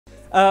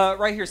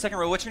Right here, second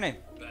row. What's your name?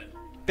 Ben.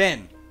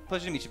 Ben.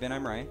 Pleasure to meet you, Ben.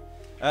 I'm Ryan.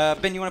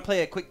 Ben, you want to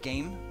play a quick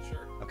game?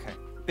 Sure. Okay.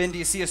 Ben, do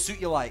you see a suit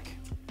you like?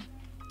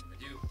 I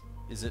do.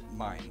 Is it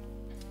mine?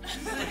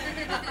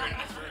 Very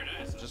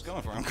nice. Just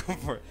going for it. I'm going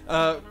for it.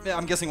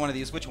 I'm guessing one of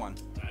these. Which one?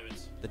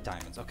 Diamonds. The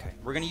diamonds. Okay.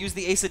 We're going to use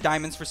the ace of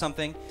diamonds for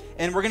something,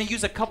 and we're going to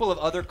use a couple of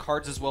other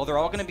cards as well. They're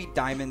all going to be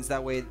diamonds.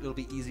 That way it'll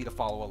be easy to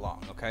follow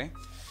along, okay?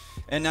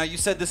 And now you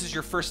said this is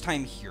your first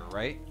time here,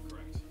 right?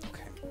 Correct.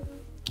 Okay.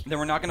 Then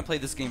we're not going to play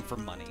this game for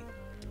money.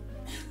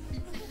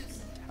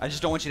 I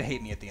just don't want you to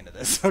hate me at the end of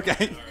this, okay?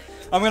 All right.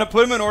 I'm going to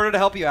put them in order to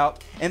help you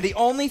out. And the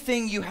only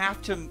thing you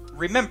have to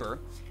remember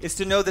is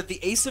to know that the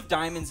ace of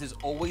diamonds is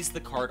always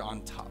the card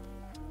on top.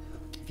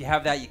 If you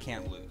have that, you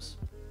can't lose.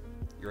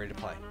 You ready to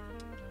play?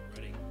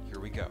 Ready. Here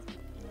we go.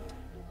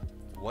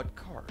 What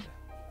card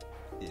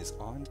is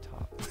on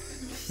top?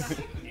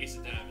 Ace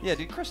of diamonds. Yeah,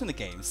 dude, crushing the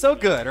game. So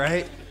good,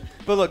 right?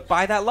 But look,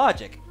 by that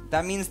logic,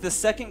 that means the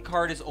second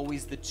card is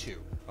always the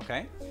 2,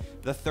 okay?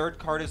 The third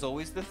card is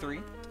always the 3.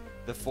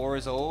 The 4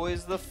 is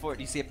always the 4.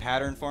 Do you see a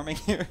pattern forming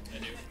here? I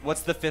do.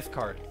 What's the 5th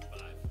card?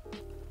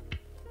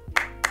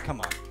 5. Come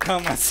on.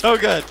 Come on. So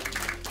good.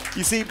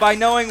 You see, by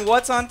knowing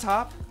what's on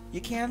top, you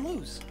can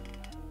lose.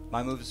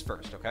 My move is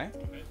first, okay?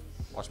 Okay.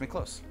 Watch me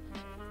close.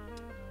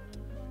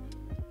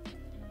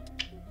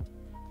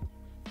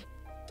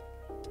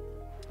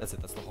 That's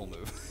it. That's the whole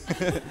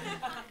move.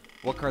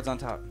 What card's on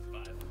top?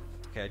 5.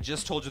 Okay, I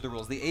just told you the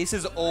rules. The ace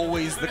is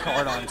always the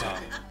card on top.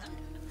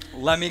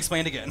 Let me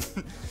explain again.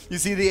 You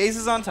see, the ace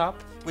is on top,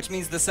 which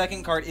means the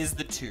second card is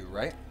the 2,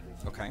 right?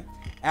 Okay.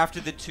 After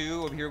the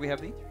 2, over here we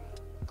have the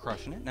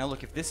crushing it. Now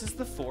look, if this is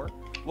the 4,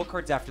 what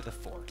card's after the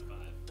 4?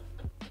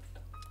 5.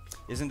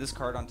 Isn't this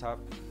card on top?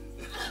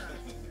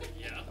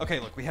 Yeah. Okay,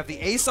 look, we have the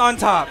ace on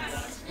top,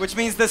 which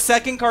means the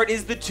second card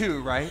is the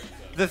 2, right?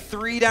 The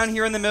 3 down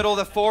here in the middle,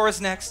 the 4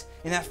 is next,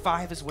 and that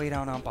 5 is way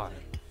down on bottom.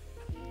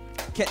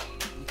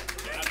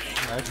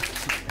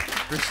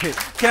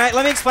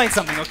 Let me explain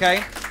something,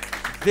 okay?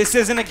 This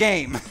isn't a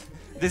game.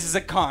 This is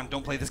a con.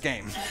 Don't play this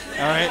game.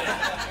 All right?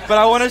 But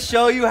I want to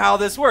show you how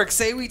this works.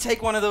 Say we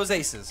take one of those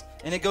aces,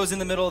 and it goes in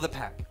the middle of the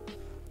pack.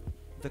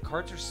 The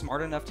cards are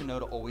smart enough to know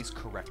to always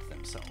correct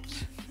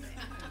themselves.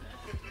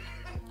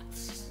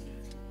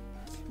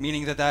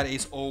 Meaning that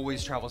ace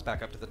always travels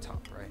back up to the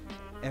top, right?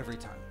 Every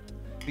time.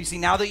 But you see,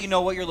 now that you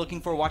know what you're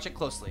looking for, watch it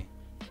closely.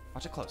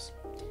 Watch it close.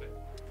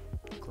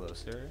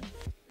 Closer.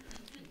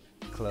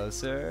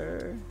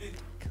 Closer.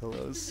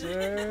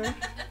 Closer.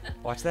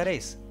 Watch that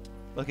ace.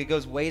 Look, it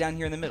goes way down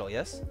here in the middle,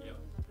 yes? Yep.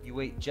 You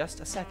wait just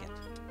a second.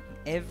 And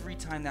every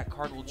time that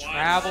card will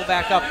travel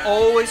back up,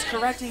 always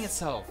correcting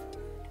itself.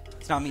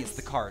 It's not me, it's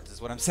the cards,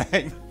 is what I'm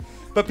saying.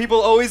 But people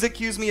always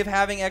accuse me of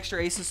having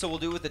extra aces, so we'll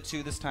do it with the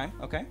 2 this time,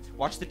 okay?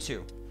 Watch the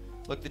 2.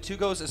 Look, the 2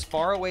 goes as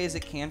far away as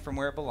it can from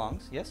where it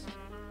belongs, yes?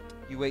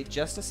 You wait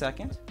just a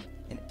second,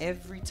 and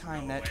every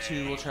time that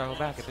 2 will travel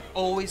back up, it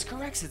always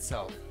corrects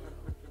itself.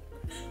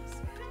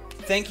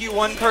 Thank you,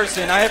 one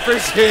person. I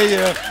appreciate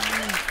you.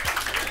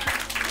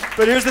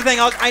 But here's the thing.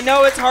 I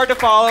know it's hard to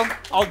follow.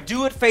 I'll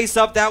do it face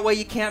up. That way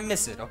you can't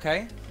miss it,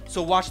 okay?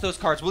 So watch those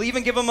cards. We'll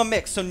even give them a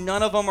mix, so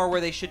none of them are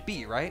where they should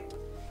be, right?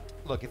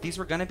 Look, if these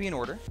were going to be in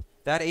order,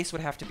 that ace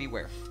would have to be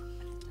where?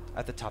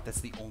 At the top. That's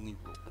the only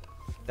rule.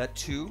 That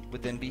 2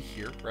 would then be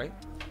here, right?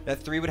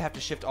 That 3 would have to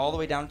shift all the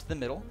way down to the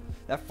middle.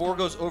 That 4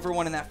 goes over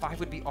 1, and that 5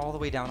 would be all the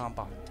way down on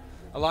bottom.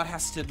 A lot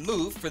has to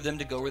move for them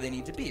to go where they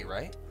need to be,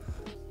 right?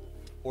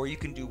 Or you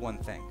can do one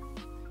thing.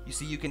 You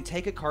see, you can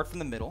take a card from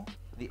the middle,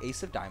 the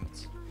ace of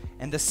diamonds,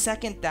 and the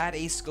second that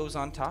ace goes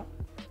on top,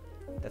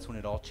 that's when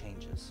it all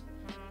changes.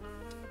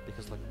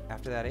 Because look,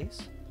 after that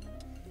ace,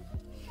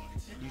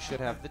 you should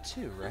have the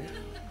 2, right?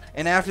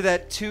 And after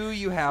that 2,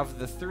 you have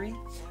the 3.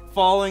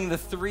 Following the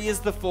 3 is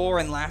the 4,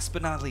 and last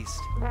but not least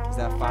is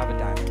that 5 of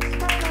diamonds.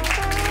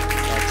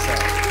 Like so.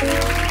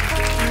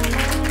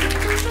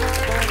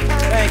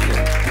 Thank you.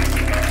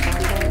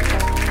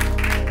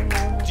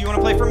 Do you want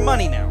to play for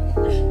money now?